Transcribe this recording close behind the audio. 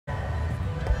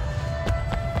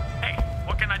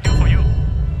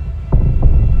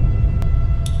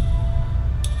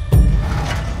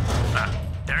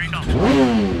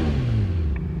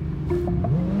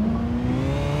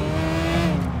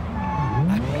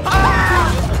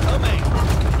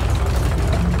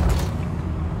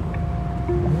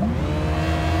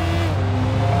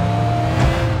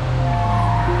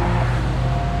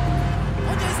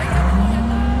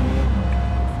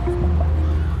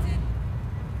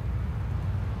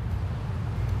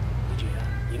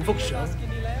影復相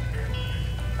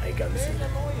係咁先。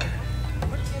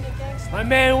My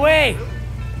man Wei,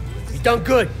 you done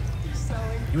good.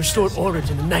 You restored order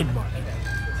to the night market.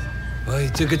 Well, you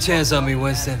took a chance on me,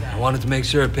 Winston. I wanted to make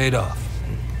sure it paid off.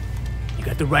 You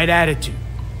got the right attitude.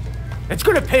 It's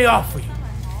gonna pay off for you.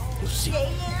 You'll see.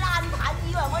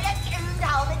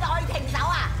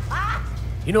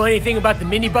 You know anything about the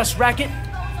minibus racket?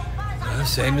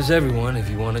 Same as everyone. If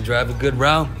you want to drive a good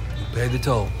route, you pay the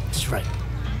toll. That's right.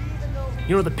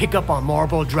 You know the pickup on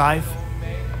Marlboro Drive?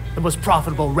 The most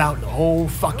profitable route in the whole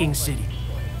fucking city.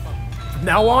 From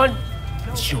now on,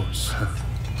 it's yours.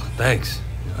 Thanks.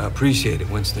 I appreciate it,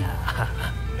 Winston.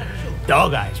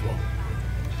 Dog Eyes won't.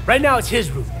 Right now it's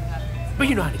his route. But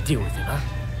you know how to deal with him, huh?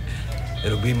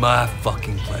 It'll be my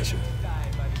fucking pleasure.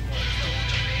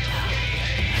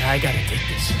 I gotta take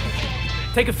this.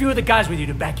 Take a few of the guys with you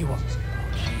to back you up. Oh,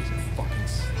 Jesus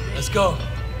fucking... Let's go.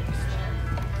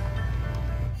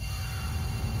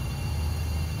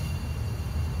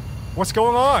 What's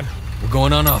going on? We're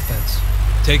going on offense.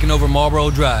 Taking over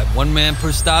Marlboro Drive. One man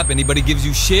per stop. Anybody gives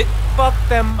you shit, Fuck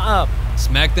them up.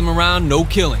 smack them around, no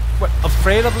killing. What,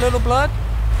 afraid of Little Blood?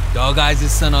 Dog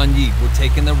Eyes' son on Yeet. We're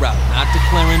taking the route, not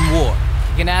declaring war.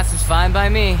 Kicking ass is fine by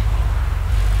me.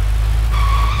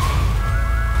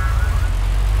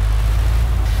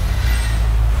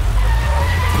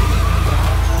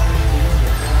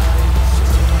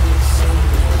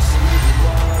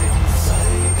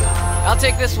 I'll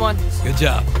take this one. Good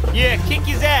job. Yeah, kick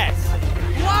his ass.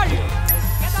 Who are you?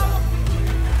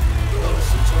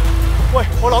 Wait,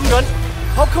 我諗緊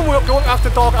how come we're going after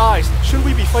Dog Eyes? Shouldn't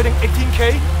we be fighting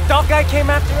 18K? Dog Guy came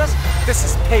after us? This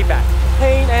is payback.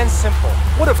 Plain and simple.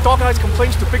 What if Dog Eyes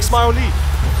complains to Big Smile Lee?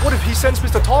 What if he sends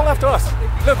Mr. Tong after us?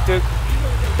 Look, dude.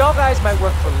 Dog Eyes might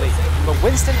work for Lee, but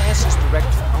Winston answers direct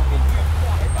to Uncle Lee.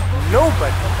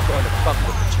 Nobody's going to fuck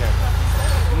with the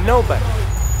chairman. Nobody.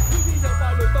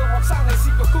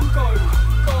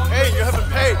 Hey, you haven't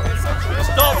paid.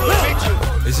 Stop the picture.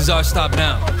 This is our stop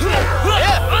now.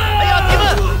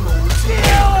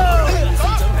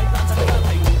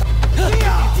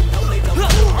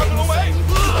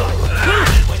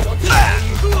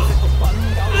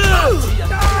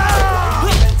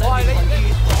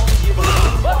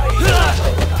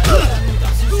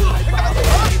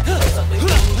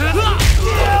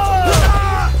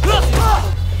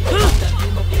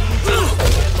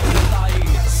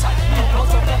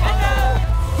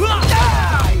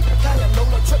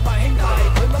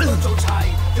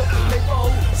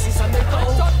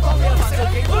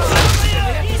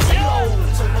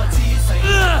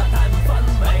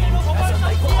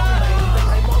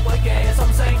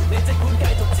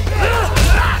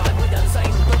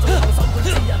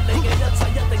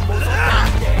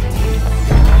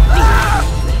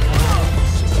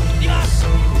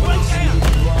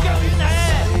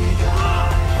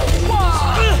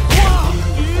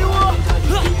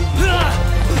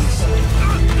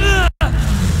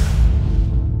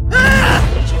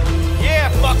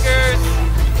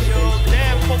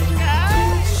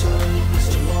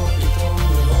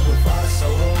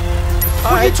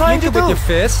 Trying to do with your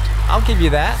fist. I'll give you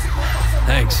that.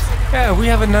 Thanks. Yeah, we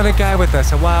have another guy with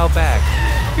us a while back.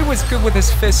 He was good with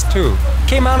his fist too.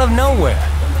 Came out of nowhere.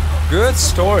 Good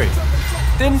story.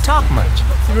 Didn't talk much.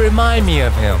 You remind me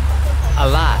of him. A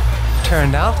lot.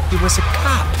 Turned out he was a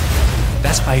cop.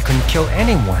 That's why he couldn't kill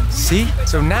anyone, see?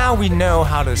 So now we know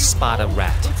how to spot a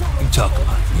rat. You talk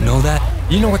about it. You know that?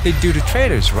 You know what they do to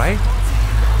traitors, right?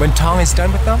 When Tong is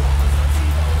done with them,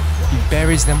 he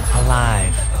buries them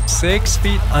alive. 6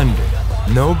 feet under.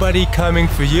 Nobody coming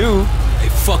for you. Hey,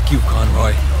 fuck you,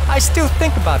 Conroy. I still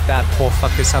think about that poor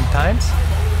fucker sometimes.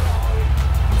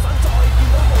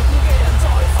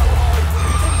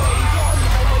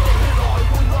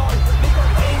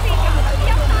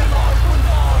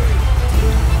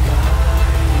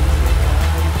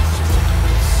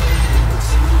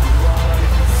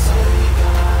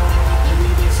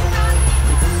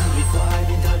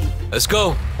 Let's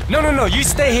go. No, you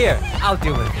stay here. I'll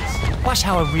deal with this. Watch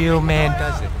how a real man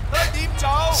does it.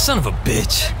 Son of a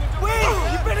bitch. Wait,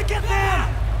 you better get them.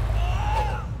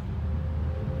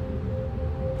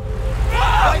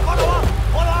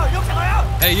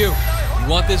 Hey, you. You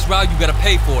want this route, you gotta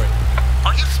pay for it.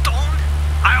 Are you stoned?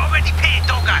 I already paid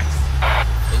Dog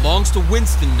Eyes. Belongs to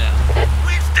Winston now.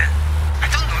 Winston? I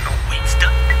don't know no Winston.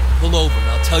 Pull over and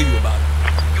I'll tell you about it.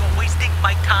 You're wasting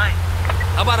my time.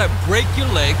 How about I break your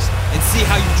legs and see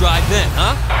how you drive then,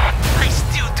 huh? I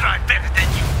still drive better than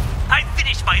you. I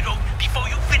finished my road before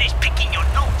you finished picking your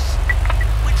nose.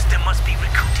 Winston must be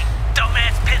recruiting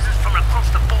dumbass peasants from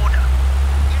across the border.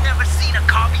 You never seen a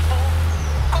car before?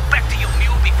 Go back to your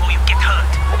mule before you get hurt.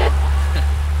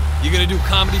 do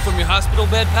comedy from your hospital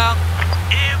bed, pal?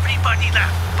 Everybody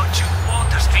laugh, but you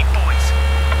Walter Street boys.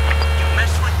 You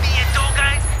mess with me and Dog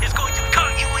Eyes, it's going to cut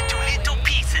you into little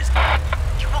pieces.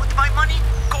 You want my money?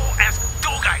 Go ask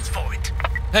Dog Eyes for it.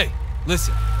 Hey,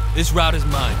 listen, this route is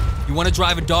mine. You want to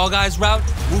drive a Dog Eyes route?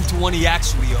 Move to one he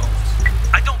actually owns.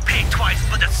 I don't pay twice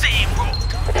for the same road.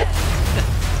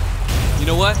 You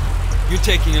know what? You're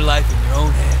taking your life in your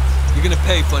own hands. You're gonna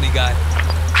pay, funny guy.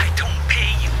 I don't pay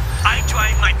you. I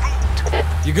drive my route.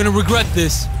 You're gonna regret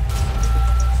this.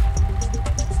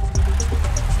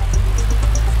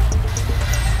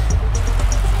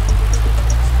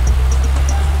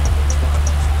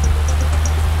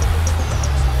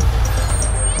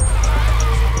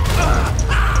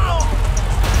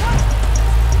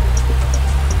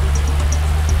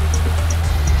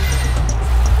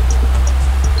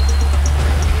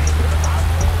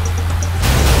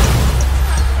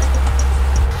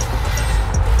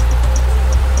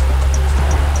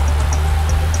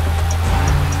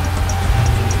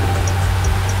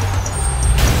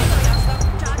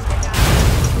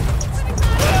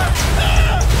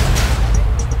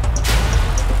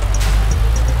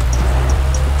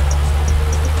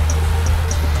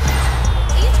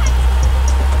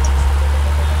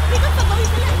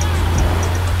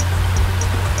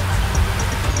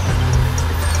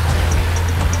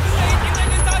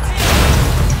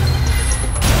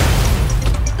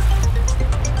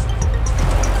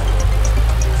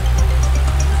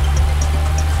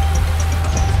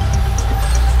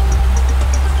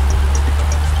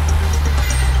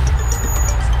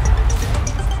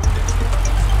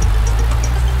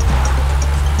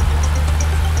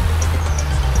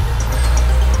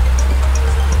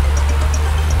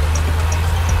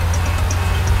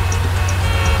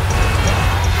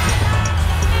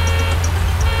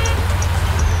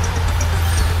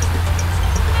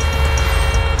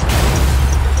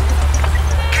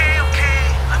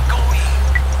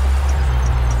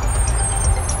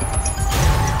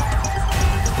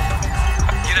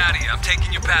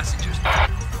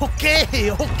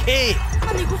 Okay.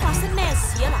 乜你估發生咩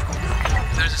事啊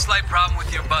嗱？ There's a slight problem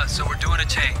with your bus, so we're doing a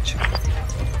change.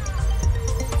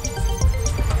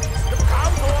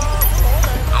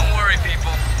 Don't worry,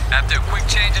 people. After a quick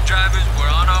change of drivers, we're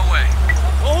on our way.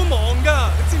 我好忙㗎，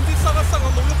你知唔知塞一塞我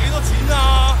冇咗幾多錢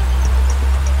啊？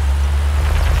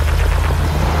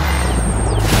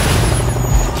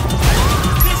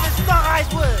 This is Dog Eyes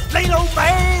Wood，你老味！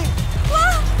哇！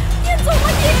啲人做乜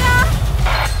嘢啊？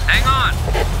 Hang on.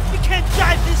 You can't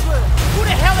drive this wood. Who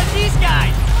the hell are these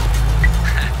guys?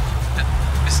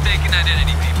 Mistaken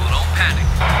identity, people. Don't panic.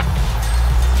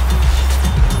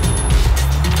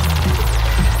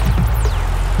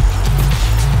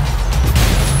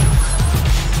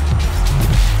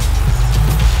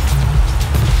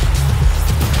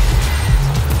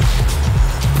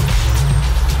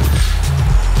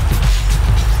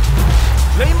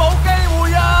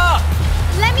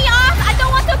 Let me off! I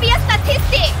don't want to be a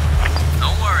statistic!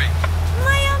 Don't worry. 唔係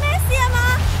有咩事啊嘛？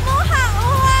冇嚇我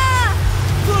啊！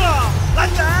撚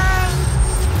樣！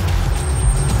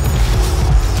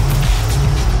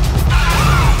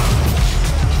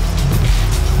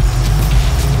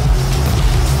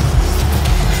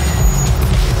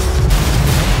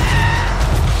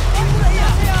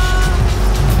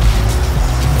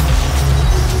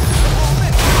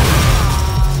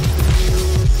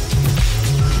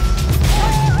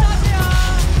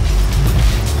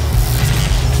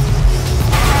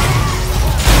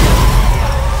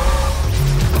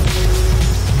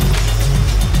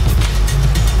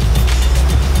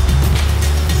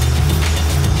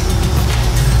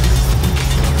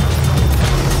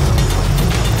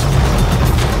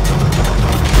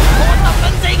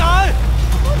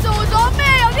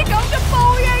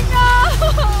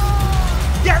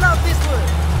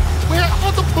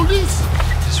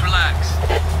 Just relax.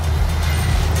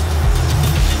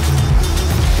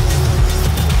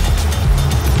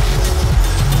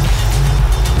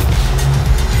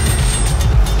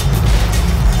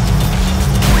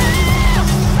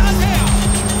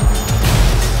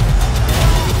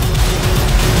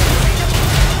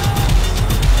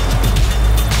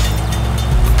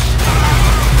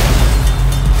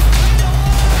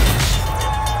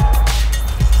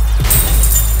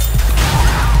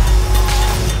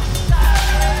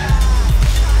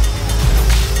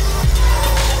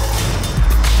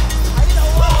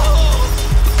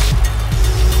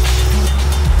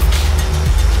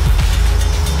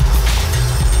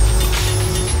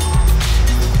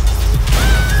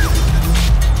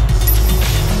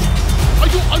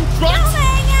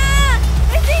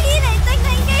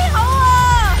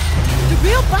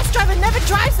 Bus driver never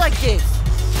drives like this.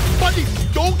 Somebody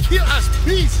don't kill us,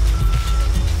 please!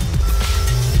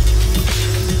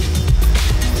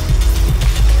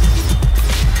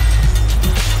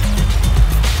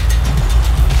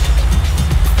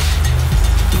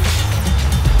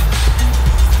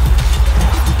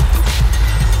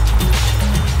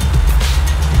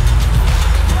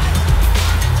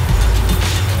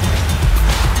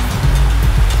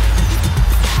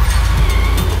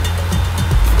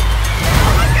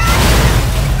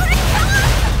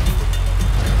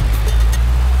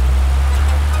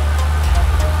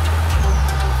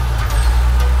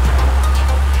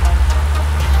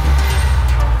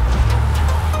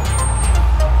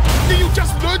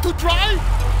 To drive?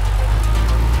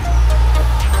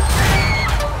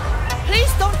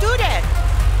 Please don't do that.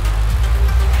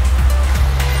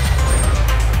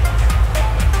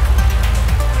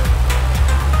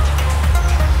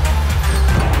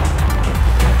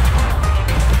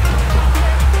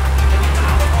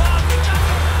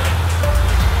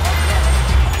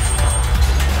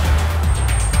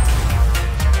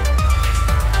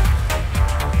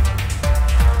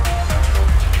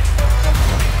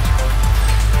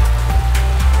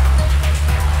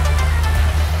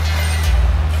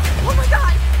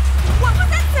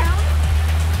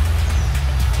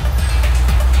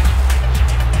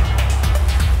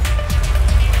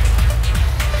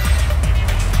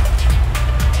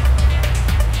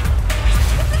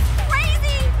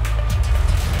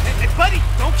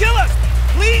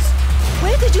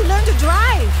 Where did you learn to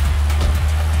drive?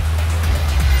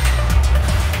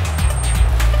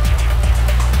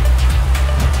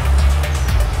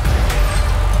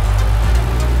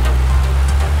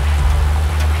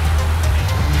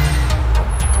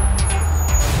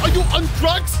 Are you on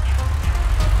drugs?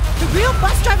 The real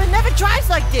bus driver never drives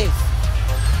like this.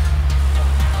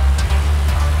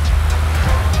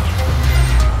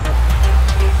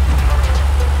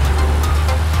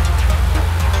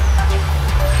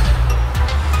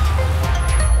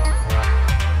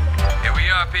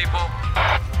 People.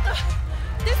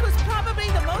 This was probably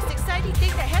the most exciting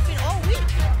thing that happened all week.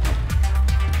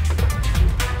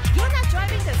 You're not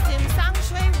driving the Sim Sang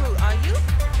Shui route, are you?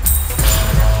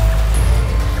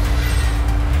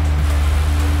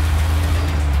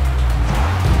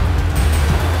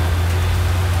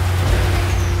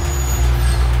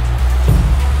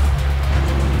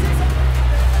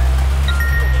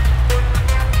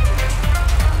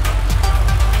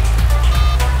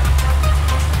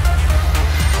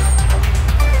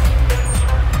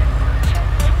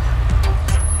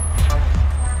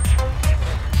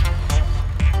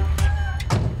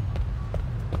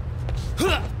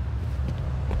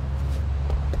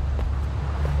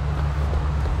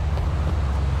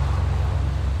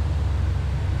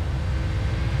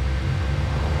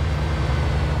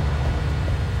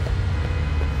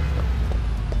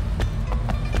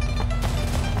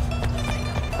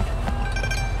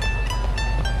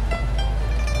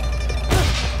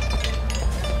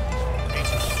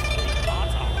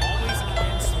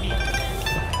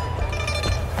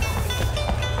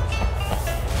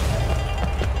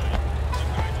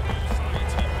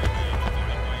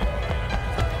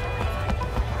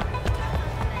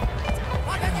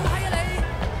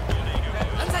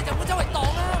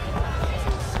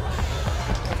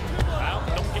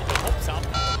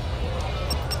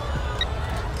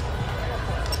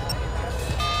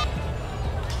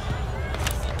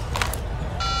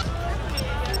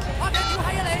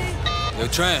 Yo,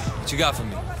 Tran, what you got for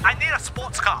me? I need a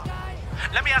sports car.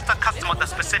 Let me ask the customer the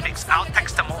specifics. I'll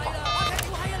text them over.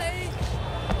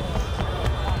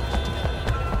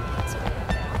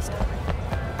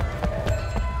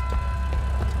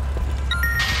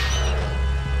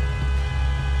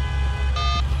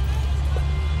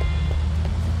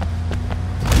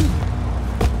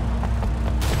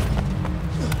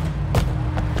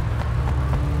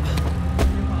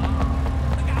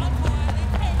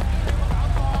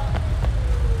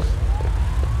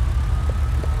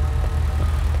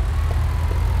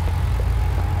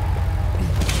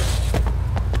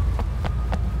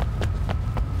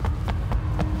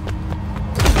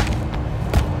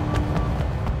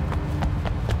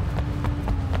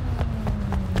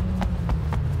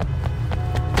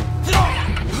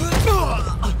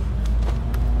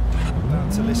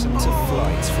 Listen to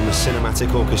Flight from the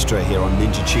Cinematic Orchestra here on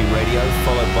Ninja Tune Radio,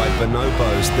 followed by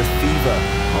Bonobos' The Fever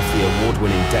off the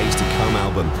award-winning Days to Come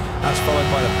album. That's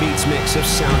followed by the Beats mix of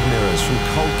Sound Mirrors from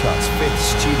Cold Cut's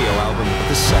 5th studio album of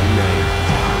the same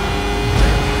name.